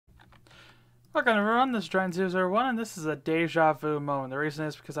Welcome everyone, this is Trident 001 and this is a deja vu moment. The reason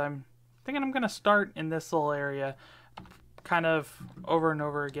is because I'm thinking I'm going to start in this little area kind of over and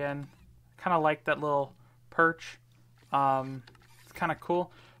over again. Kind of like that little perch. It's kind of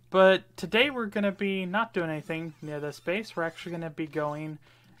cool. But today we're going to be not doing anything near this base. We're actually going to be going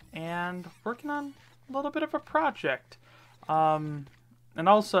and working on a little bit of a project. And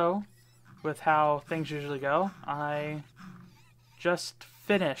also, with how things usually go, I just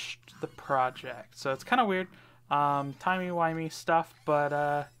finished the project, so it's kind of weird, timey-wimey stuff, but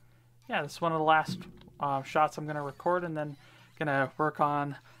yeah, this is one of the last shots I'm gonna record, and then gonna work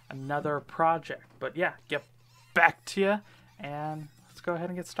on another project. But yeah, get back to you, and let's go ahead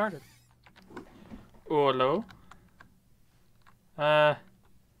and get started. Hello. Yeah,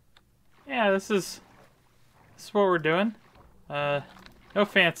 this is what we're doing. No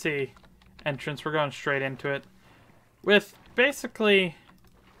fancy entrance. We're going straight into it with basically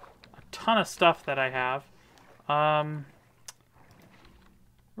ton of stuff that I have. We're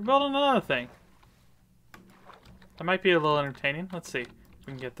building another thing. That might be a little entertaining. Let's see if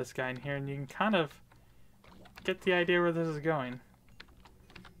we can get this guy in here and you can kind of get the idea where this is going.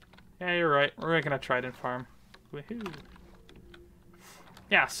 Yeah, you're right. We're making a Trident farm. Woohoo.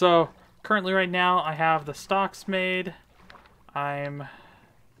 Yeah, so currently right now I have the stocks made. I'm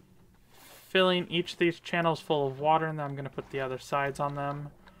filling each of these channels full of water, and then I'm going to put the other sides on them.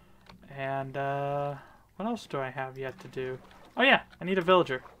 And what else do I have yet to do? Oh yeah, I need a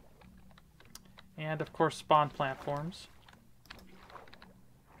villager. And of course spawn platforms.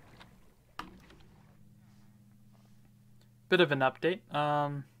 Bit of an update.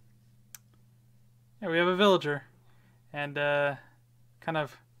 Yeah, we have a villager. And kind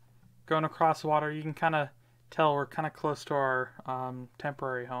of going across water, you can kind of tell we're kind of close to our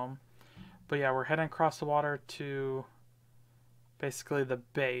temporary home. But yeah, we're heading across the water to basically the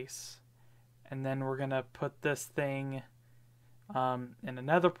base. And then we're going to put this thing in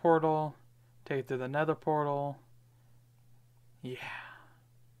another portal, take it through the nether portal. Yeah.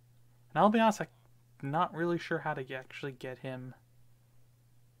 And I'll be honest, I'm not really sure how to actually get him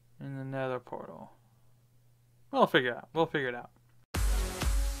in the nether portal. We'll figure it out. We'll figure it out.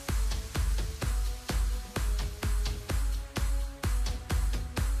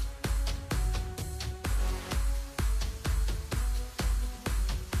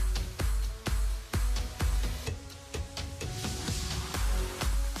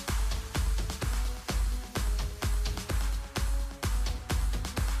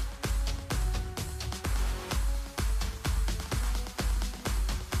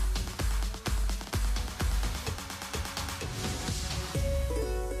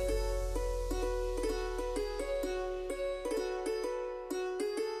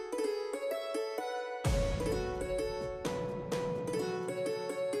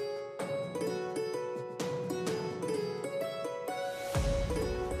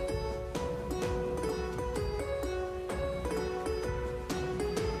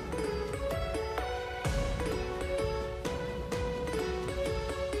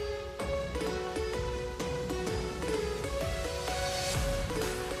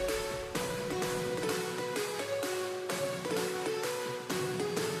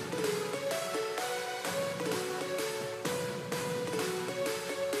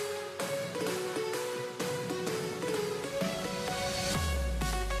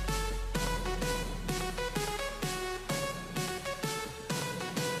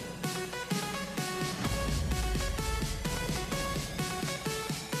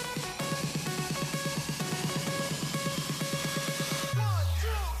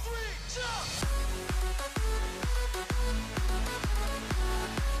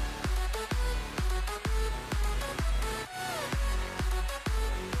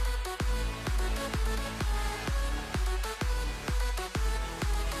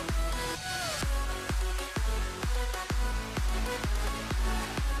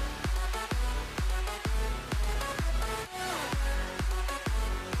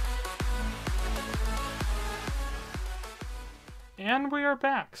 And we are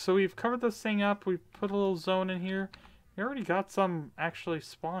back. So we've covered this thing up. We've put a little zone in here. We already got some actually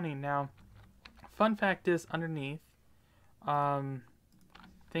spawning now. Fun fact is, underneath,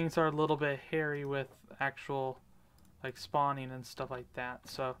 things are a little bit hairy with actual like spawning and stuff like that.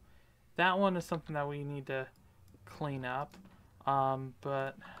 So that one is something that we need to clean up.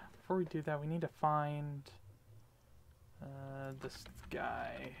 But before we do that, we need to find this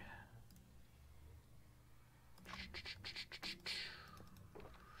guy.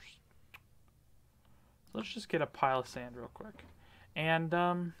 Let's just get a pile of sand real quick. And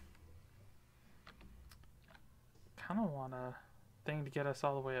kind of want a thing to get us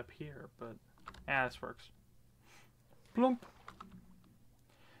all the way up here, but Ah, this works. Plump.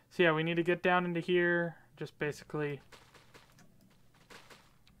 So yeah, we need to get down into here. Just basically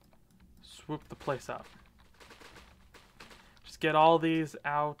swoop the place up. Just get all these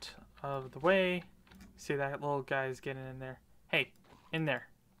out of the way. See that little guy's getting in there. Hey, in there.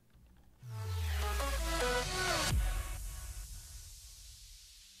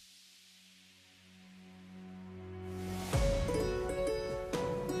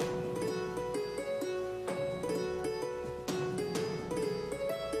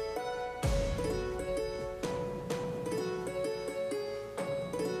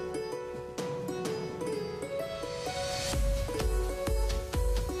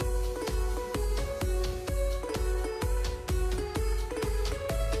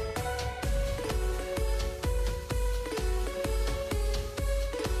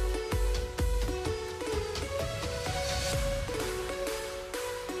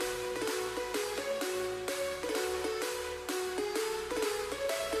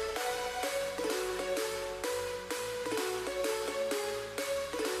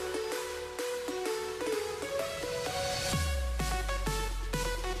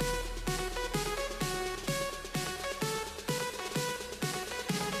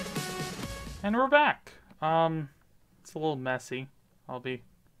 And we're back. It's a little messy. I'll be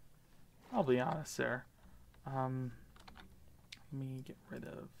honest there. Let me get rid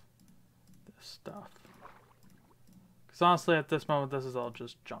of this stuff. Because honestly, at this moment, this is all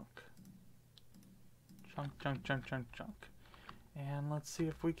just junk. Junk. And let's see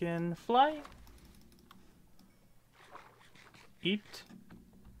if we can fly. Eat.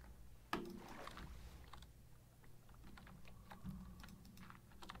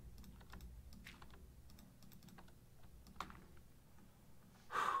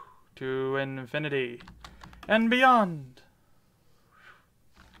 To infinity and beyond.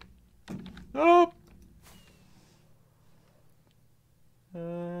 Oh.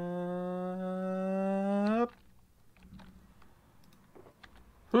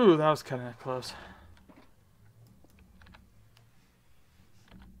 Ooh, that was kind of close.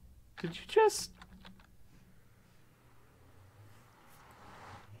 Did you just...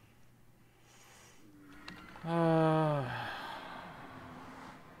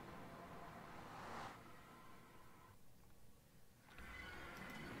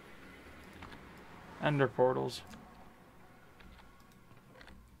 Ender portals.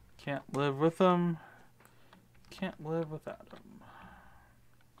 Can't live with them. Can't live without them.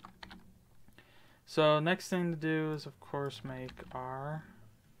 So next thing to do is, of course, make our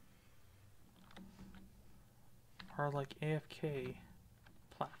like AFK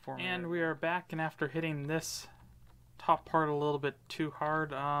platform. And we are back, and after hitting this top part a little bit too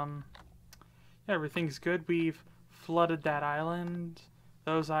hard, yeah, everything's good. We've flooded that island,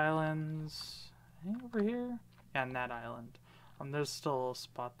 those islands, over here, yeah, and that island. There's still a little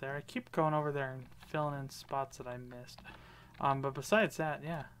spot there. I keep going over there and filling in spots that I missed. But besides that,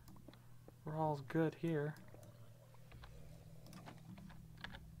 yeah, we're all good here.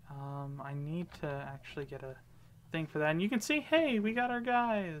 I need to actually get a thing for that, and you can see, hey, we got our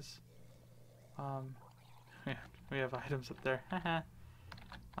guys. Yeah, we have items up there.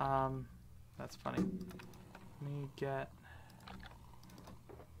 That's funny. Let me get...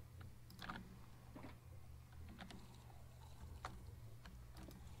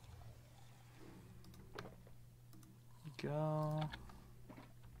 Go.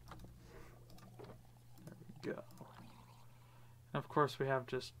 There we go. And of course we have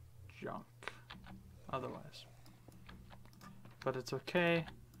just junk otherwise. But it's okay.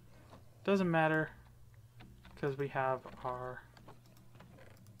 Doesn't matter because we have our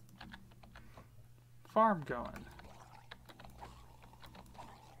farm going.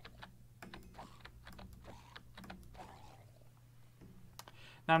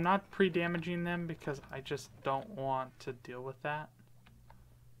 Now, I'm not pre-damaging them because I just don't want to deal with that.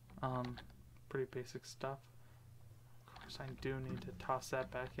 Pretty basic stuff. Of course, I do need to toss that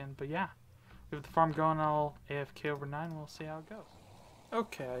back in. But yeah, we have the farm going. I'll AFK over 9. We'll see how it goes.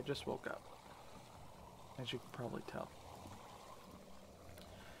 Okay, I just woke up, as you can probably tell.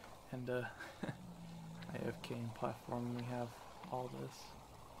 And AFK platform, we have all this.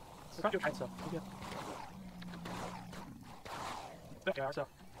 So,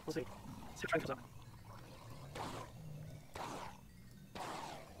 we'll see. See if comes up.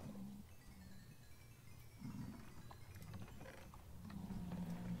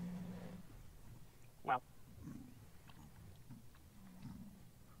 Wow.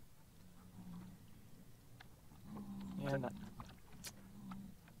 Yeah, not.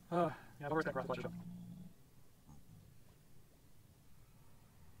 Yeah, where's that breath?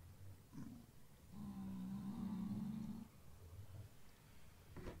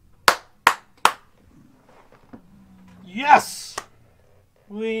 Yes!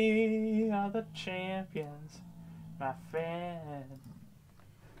 We are the champions, my friend.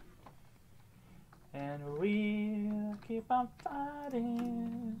 And we'll keep on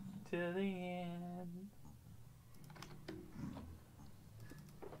fighting to the end.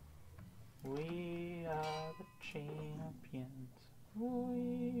 We are the champions.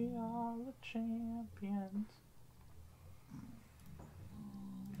 We are the champions.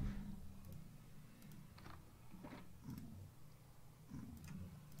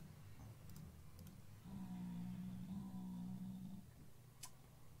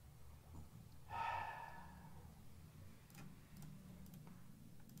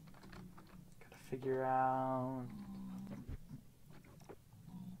 Gotta figure out.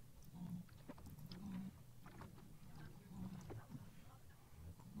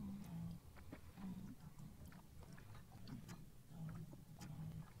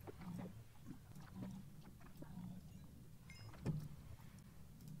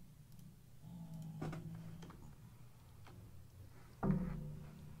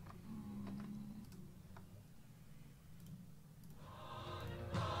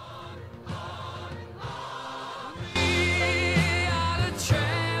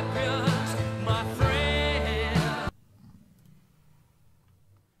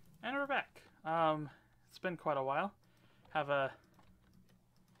 And we're back. It's been quite a while. Have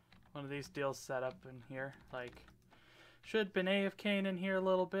one of these deals set up in here. Like, should been AFKing in here a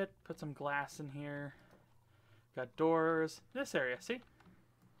little bit. Put some glass in here. Got doors. This area, see?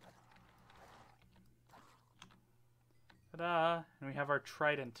 Ta-da! And we have our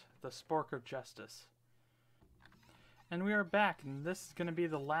Trident, the Spork of Justice. And we are back, and this is going to be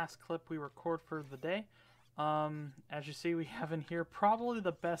the last clip we record for the day. As you see, we have in here probably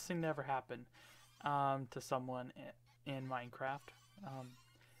the best thing to ever happen to someone in Minecraft.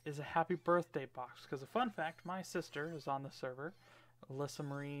 Is a happy birthday box. Because a fun fact, my sister is on the server, Alyssa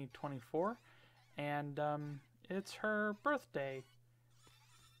Marie 24, and it's her birthday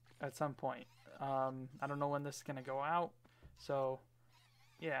at some point. I don't know when this is going to go out, so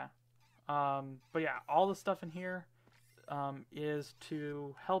yeah. But yeah, all the stuff in here is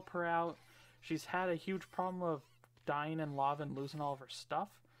to help her out. She's had a huge problem of dying in lava and losing all of her stuff.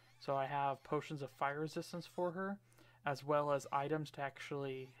 So I have potions of fire resistance for her, as well as items to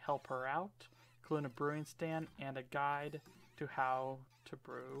actually help her out, including a brewing stand and a guide to how to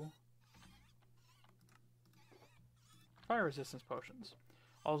brew fire resistance potions.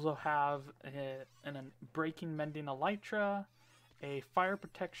 Also have a breaking mending elytra, a fire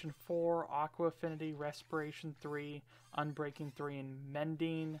protection 4, aqua affinity, respiration 3, unbreaking 3, and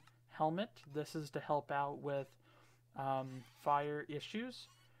mending helmet. This is to help out with fire issues.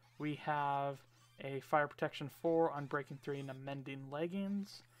 We have a fire protection 4, unbreaking 3, and a mending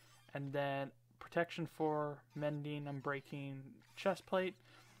leggings, and then protection 4, mending, unbreaking chest plate,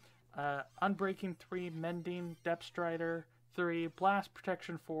 unbreaking 3, mending, depth strider 3, blast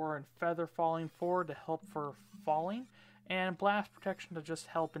protection 4, and feather falling 4 to help for falling, and blast protection to just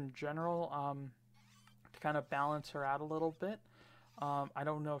help in general, to kind of balance her out a little bit. I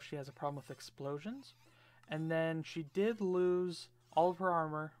don't know if she has a problem with explosions. And then she did lose all of her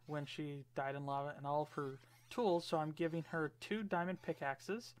armor when she died in lava and all of her tools, so I'm giving her 2 diamond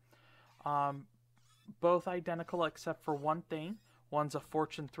pickaxes. Both identical except for one thing. One's a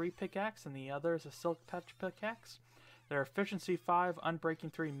Fortune 3 pickaxe and the other is a Silk Touch pickaxe. They're Efficiency 5,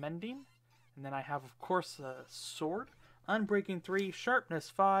 Unbreaking 3, Mending. And then I have, of course, a sword. Unbreaking 3, Sharpness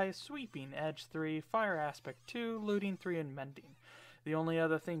 5, Sweeping Edge 3, Fire Aspect 2, Looting 3, and Mending. The only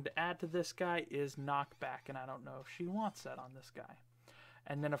other thing to add to this guy is knockback, and I don't know if she wants that on this guy.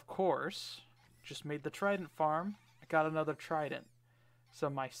 And then, of course, just made the Trident farm. I got another Trident. So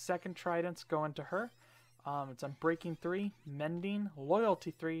my second Trident's going to her. It's Unbreaking 3, Mending,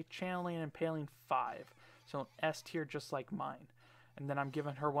 Loyalty 3, Channeling, and Impaling 5. So an S tier just like mine. And then I'm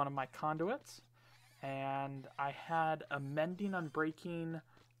giving her one of my conduits. And I had a Mending, Unbreaking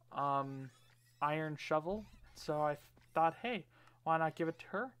iron shovel. So I thought, hey, why not give it to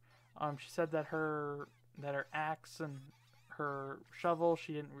her? She said that her axe and her shovel,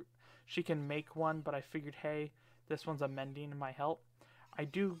 she can make one, but I figured, hey, this one's a mending and might help. I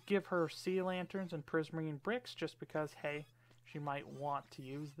do give her sea lanterns and prismarine bricks just because, hey, she might want to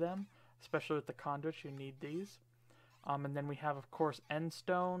use them, especially with the conduits. You need these. And then we have, of course,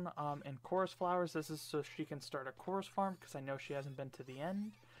 endstone and chorus flowers. This is so she can start a chorus farm because I know she hasn't been to the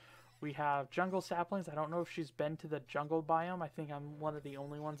end. We have jungle saplings. I don't know if she's been to the jungle biome. I think I'm one of the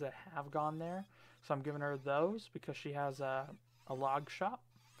only ones that have gone there. So I'm giving her those because she has a log shop.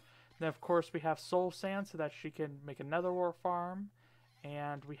 Then, of course, we have soul sand so that she can make another war farm.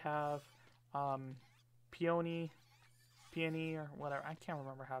 And we have peony peony or whatever. I can't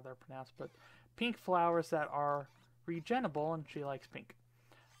remember how they're pronounced, but pink flowers that are regenable, and she likes pink.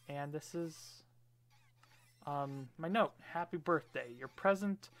 And this is my note. Happy birthday. Your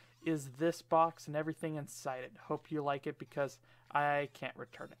present is this box and everything inside it. Hope you like it because I can't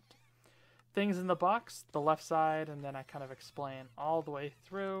return it. Things in the box, the left side, and then I kind of explain all the way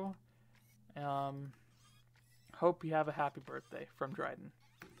through. Hope you have a happy birthday from Trident.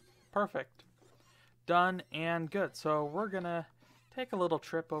 Perfect. Done and good. So we're going to take a little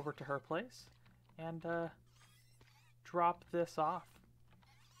trip over to her place and drop this off.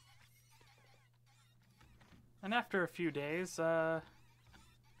 And after a few days,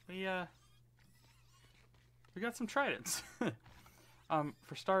 we got some Tridents.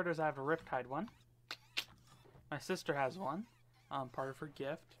 For starters, I have a Riptide one. My sister has one, part of her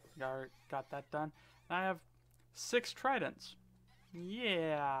gift. Got that done. And I have 6 Tridents.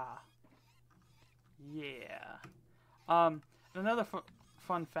 Yeah. Another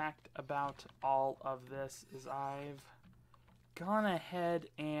fun fact about all of this is I've gone ahead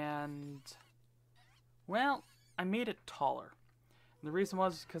and, well, I made it taller. And the reason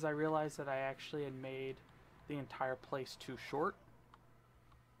was because I realized that I actually had made the entire place too short.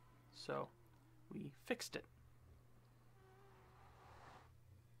 So we fixed it.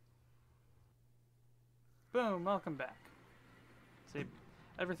 Boom, welcome back. See,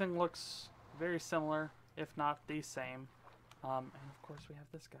 everything looks very similar, if not the same. And of course we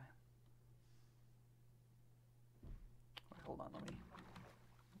have this guy. Wait, hold on, let me...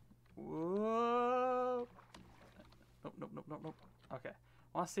 Whoa! Nope. Okay,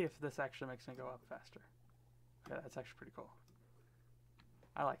 I want to see if this actually makes me go up faster. Okay, that's actually pretty cool.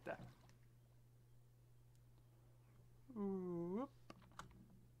 I like that. Whoop.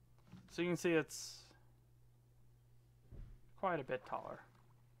 So you can see it's quite a bit taller.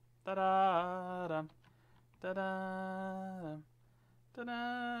 Da-da-dum. Da-da-dum.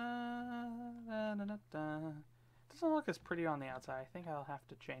 Da-da-da-da-da. Doesn't look as pretty on the outside. I think I'll have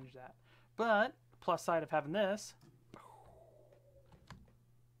to change that. But, plus side of having this, so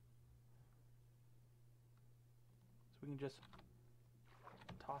we can just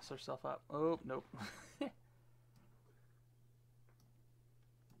toss herself up. Oh, nope.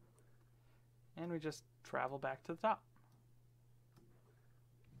 And we just travel back to the top.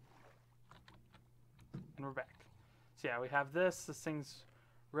 And we're back. So yeah, we have this. This thing's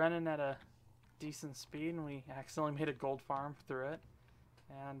running at a decent speed, and we accidentally made a gold farm through it.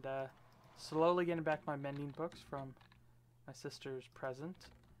 And slowly getting back my mending books from my sister's present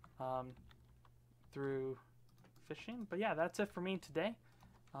through fishing. But yeah, that's it for me today.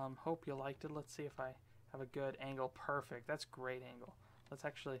 Hope you liked it. Let's see if I have a good angle. Perfect. That's great angle. Let's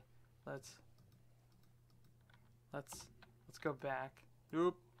go back.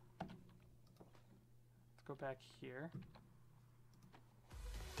 Oop. Let's go back here.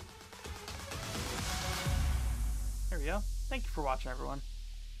 There we go. Thank you for watching, everyone.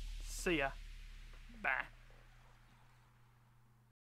 See ya. Bye.